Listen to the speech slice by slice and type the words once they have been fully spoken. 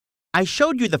I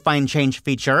showed you the Find Change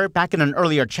feature back in an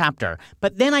earlier chapter,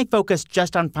 but then I focused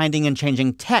just on finding and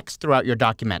changing text throughout your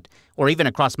document, or even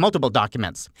across multiple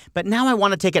documents. But now I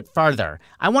want to take it farther.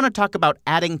 I want to talk about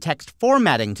adding text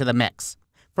formatting to the mix.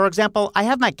 For example, I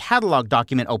have my catalog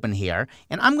document open here,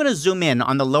 and I'm going to zoom in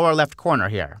on the lower left corner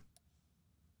here.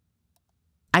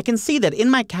 I can see that in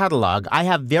my catalog, I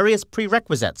have various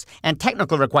prerequisites and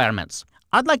technical requirements.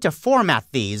 I'd like to format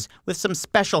these with some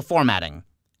special formatting.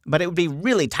 But it would be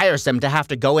really tiresome to have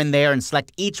to go in there and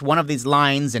select each one of these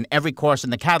lines in every course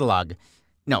in the catalog.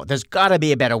 No, there's got to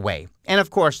be a better way. And of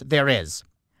course, there is.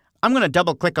 I'm going to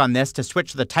double-click on this to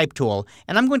switch to the Type tool,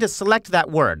 and I'm going to select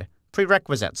that word,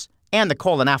 prerequisites, and the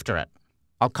colon after it.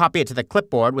 I'll copy it to the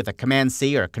clipboard with a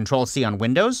Command-C or Control-C on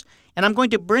Windows, and I'm going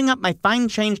to bring up my Find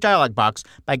Change dialog box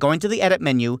by going to the Edit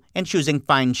menu and choosing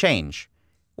Find Change.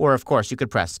 Or, of course, you could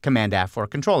press Command-F or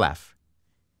Control-F.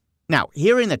 Now,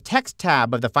 here in the Text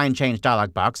tab of the Find Change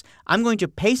dialog box, I'm going to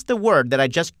paste the word that I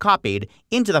just copied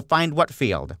into the Find What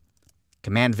field.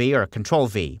 Command-V or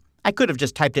Control-V. I could have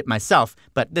just typed it myself,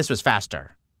 but this was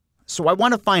faster. So I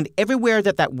want to find everywhere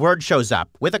that that word shows up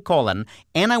with a colon,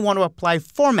 and I want to apply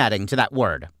formatting to that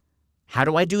word. How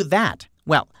do I do that?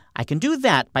 Well, I can do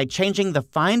that by changing the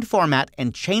Find Format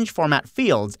and Change Format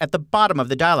fields at the bottom of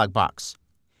the dialog box.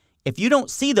 If you don't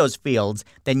see those fields,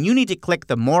 then you need to click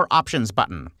the More Options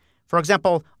button. For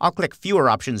example, I'll click Fewer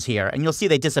Options here, and you'll see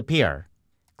they disappear.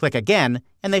 Click again,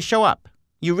 and they show up.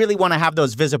 You really want to have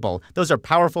those visible. Those are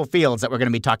powerful fields that we're going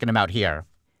to be talking about here.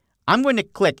 I'm going to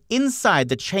click inside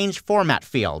the Change Format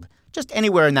field, just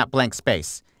anywhere in that blank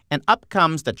space, and up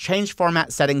comes the Change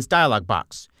Format Settings dialog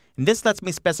box. And this lets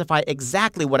me specify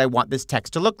exactly what I want this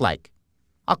text to look like.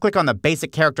 I'll click on the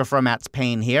Basic Character Formats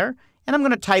pane here, and I'm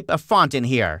going to type a font in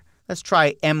here. Let's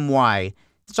try MY.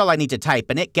 That's all I need to type,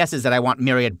 and it guesses that I want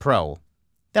Myriad Pro.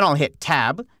 Then I'll hit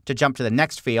Tab to jump to the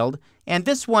next field, and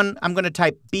this one I'm going to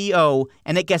type BO,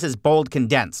 and it guesses Bold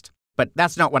Condensed. But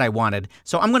that's not what I wanted,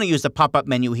 so I'm going to use the pop-up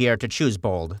menu here to choose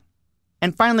Bold.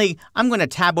 And finally, I'm going to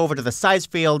tab over to the Size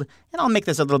field, and I'll make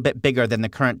this a little bit bigger than the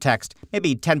current text,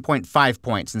 maybe 10.5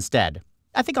 points instead.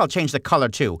 I think I'll change the color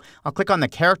too. I'll click on the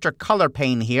Character Color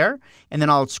pane here, and then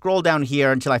I'll scroll down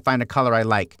here until I find a color I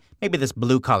like, maybe this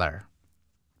blue color.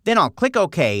 Then I'll click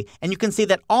OK, and you can see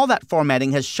that all that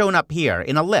formatting has shown up here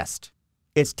in a list.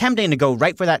 It's tempting to go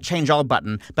right for that Change All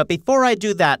button, but before I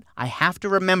do that, I have to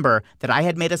remember that I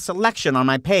had made a selection on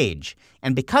my page.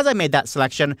 And because I made that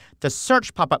selection, the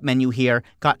Search pop-up menu here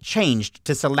got changed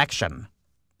to Selection.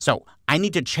 So I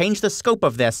need to change the scope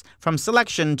of this from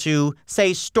Selection to,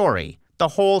 say, Story, the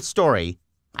whole story.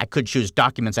 I could choose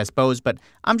Documents, I suppose, but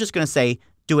I'm just going to say,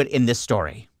 do it in this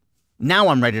story. Now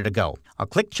I'm ready to go. I'll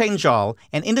click Change All,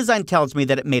 and InDesign tells me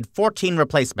that it made 14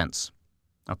 replacements.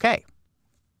 Okay.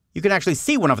 You can actually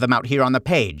see one of them out here on the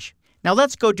page. Now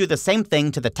let's go do the same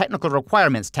thing to the Technical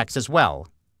Requirements text as well.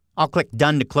 I'll click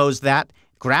Done to close that,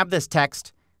 grab this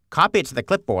text, copy it to the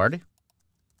clipboard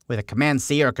with a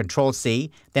Command-C or Control-C,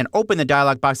 then open the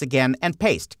dialog box again and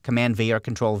paste Command-V or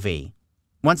Control-V.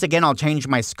 Once again, I'll change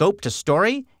my scope to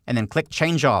Story, and then click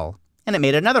Change All, and it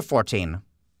made another 14.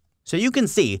 So you can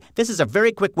see, this is a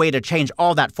very quick way to change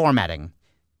all that formatting.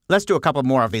 Let's do a couple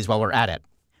more of these while we're at it.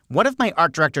 What if my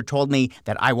art director told me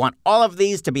that I want all of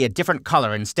these to be a different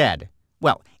color instead?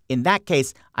 Well, in that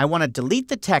case, I want to delete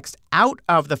the text out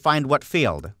of the Find What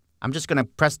field. I'm just going to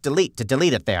press Delete to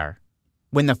delete it there.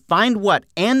 When the Find What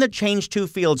and the Change To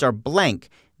fields are blank,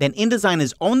 then InDesign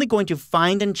is only going to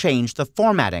find and change the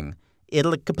formatting.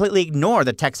 It'll completely ignore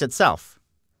the text itself.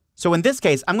 So in this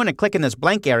case, I'm going to click in this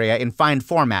blank area in Find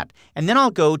Format, and then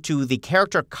I'll go to the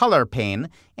Character Color pane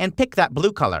and pick that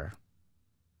blue color.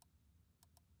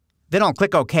 Then I'll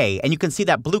click OK, and you can see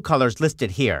that blue color is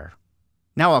listed here.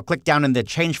 Now I'll click down in the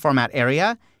Change Format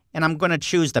area, and I'm going to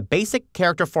choose the Basic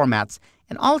Character Formats,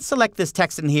 and I'll select this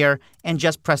text in here and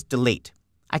just press Delete.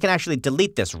 I can actually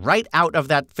delete this right out of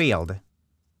that field.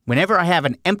 Whenever I have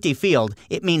an empty field,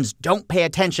 it means don't pay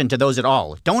attention to those at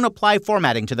all. Don't apply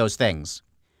formatting to those things.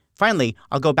 Finally,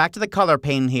 I'll go back to the Color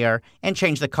pane here and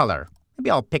change the color.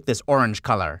 Maybe I'll pick this orange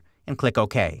color and click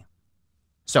OK.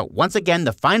 So once again,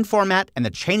 the Find Format and the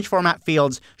Change Format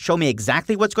fields show me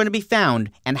exactly what's going to be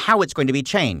found and how it's going to be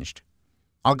changed.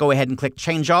 I'll go ahead and click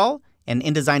Change All, and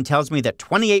InDesign tells me that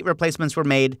 28 replacements were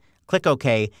made. Click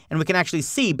OK, and we can actually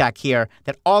see back here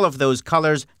that all of those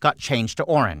colors got changed to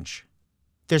orange.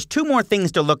 There's two more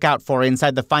things to look out for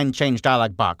inside the Find Change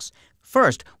dialog box.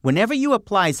 First, whenever you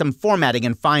apply some formatting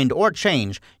in Find or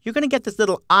Change, you're going to get this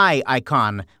little eye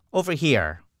icon over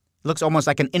here. It looks almost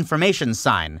like an information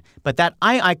sign, but that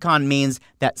eye icon means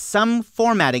that some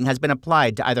formatting has been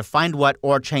applied to either Find What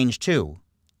or Change To.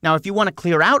 Now, if you want to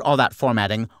clear out all that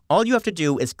formatting, all you have to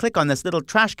do is click on this little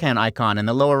trash can icon in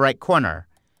the lower right corner.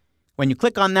 When you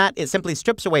click on that, it simply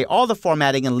strips away all the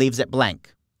formatting and leaves it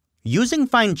blank. Using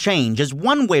Find Change is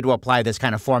one way to apply this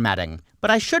kind of formatting, but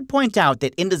I should point out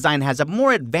that InDesign has a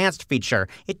more advanced feature.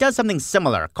 It does something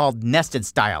similar called nested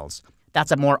styles.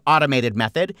 That's a more automated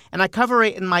method, and I cover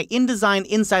it in my InDesign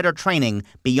Insider training,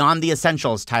 Beyond the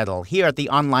Essentials title, here at the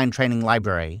online training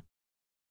library.